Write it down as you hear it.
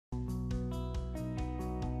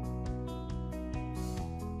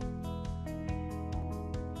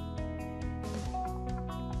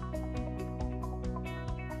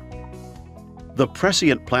The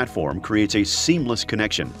Prescient platform creates a seamless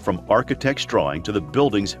connection from architect's drawing to the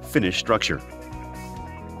building's finished structure.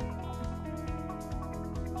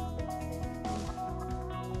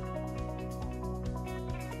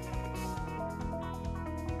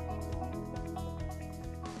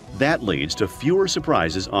 That leads to fewer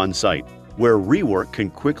surprises on site, where rework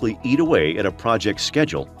can quickly eat away at a project's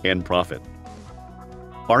schedule and profit.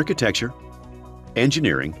 Architecture,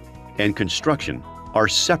 engineering, and construction are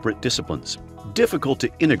separate disciplines, difficult to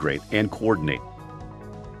integrate and coordinate.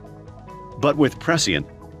 But with Prescient,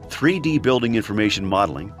 3D Building Information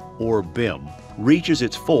Modeling, or BIM, reaches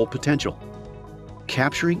its full potential,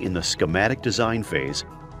 capturing in the schematic design phase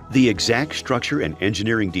the exact structure and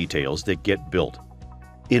engineering details that get built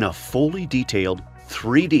in a fully detailed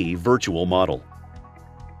 3D virtual model.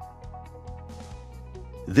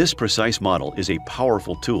 This precise model is a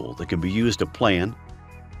powerful tool that can be used to plan,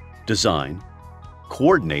 design,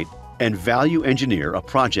 coordinate, and value engineer a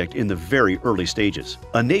project in the very early stages,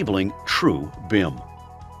 enabling true BIM.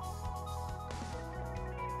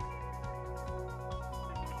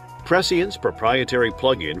 Prescient's proprietary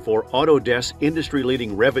plugin for Autodesk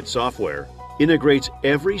industry-leading Revit software integrates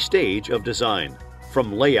every stage of design,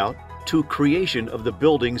 from layout to creation of the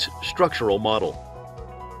building's structural model.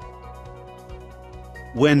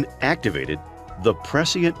 When activated, the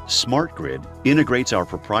Prescient Smart Grid integrates our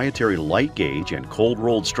proprietary light gauge and cold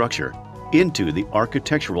rolled structure into the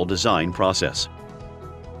architectural design process.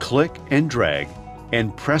 Click and drag,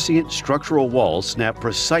 and Prescient structural walls snap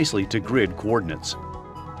precisely to grid coordinates.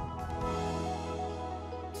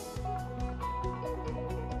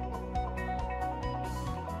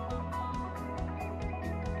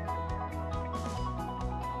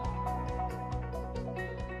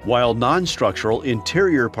 While non-structural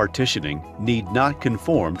interior partitioning need not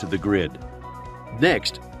conform to the grid.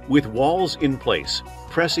 Next, with walls in place,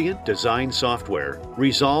 Prescient design software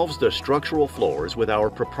resolves the structural floors with our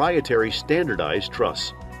proprietary standardized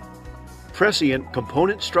truss. Prescient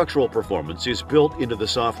component structural performance is built into the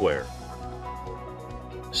software,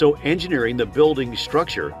 so engineering the building's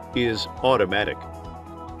structure is automatic.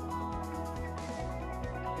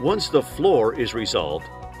 Once the floor is resolved,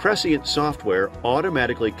 Prescient software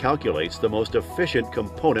automatically calculates the most efficient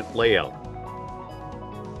component layout.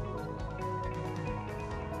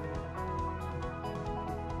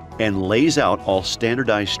 And lays out all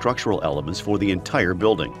standardized structural elements for the entire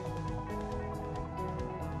building.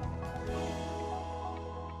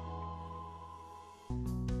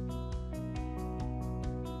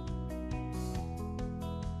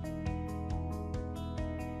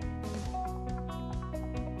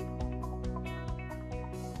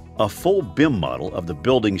 A full BIM model of the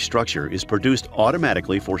building structure is produced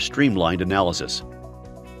automatically for streamlined analysis,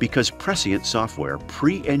 because Prescient software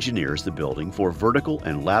pre-engineers the building for vertical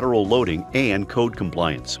and lateral loading and code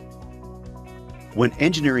compliance. When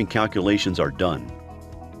engineering calculations are done,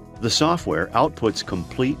 the software outputs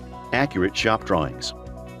complete, accurate shop drawings,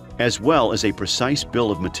 as well as a precise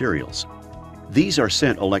bill of materials. These are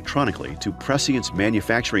sent electronically to Prescient's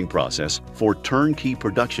manufacturing process for turnkey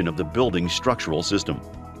production of the building's structural system.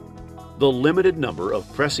 The limited number of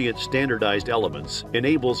Prescient standardized elements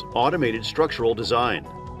enables automated structural design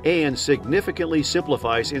and significantly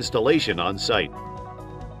simplifies installation on site.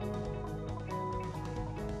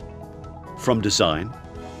 From design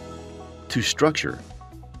to structure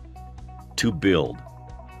to build,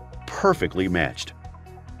 perfectly matched.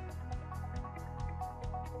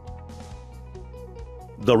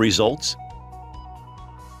 The results?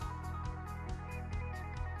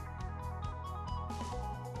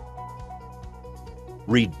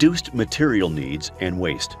 Reduced material needs and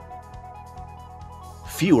waste.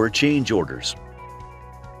 Fewer change orders.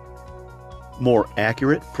 More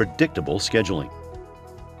accurate, predictable scheduling.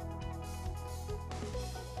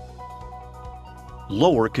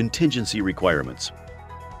 Lower contingency requirements.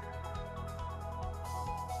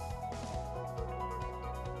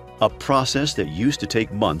 A process that used to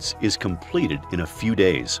take months is completed in a few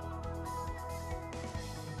days.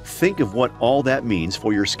 Think of what all that means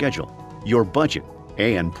for your schedule, your budget,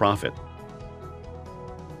 and profit.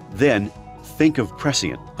 Then think of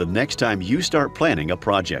Prescient the next time you start planning a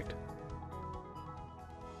project.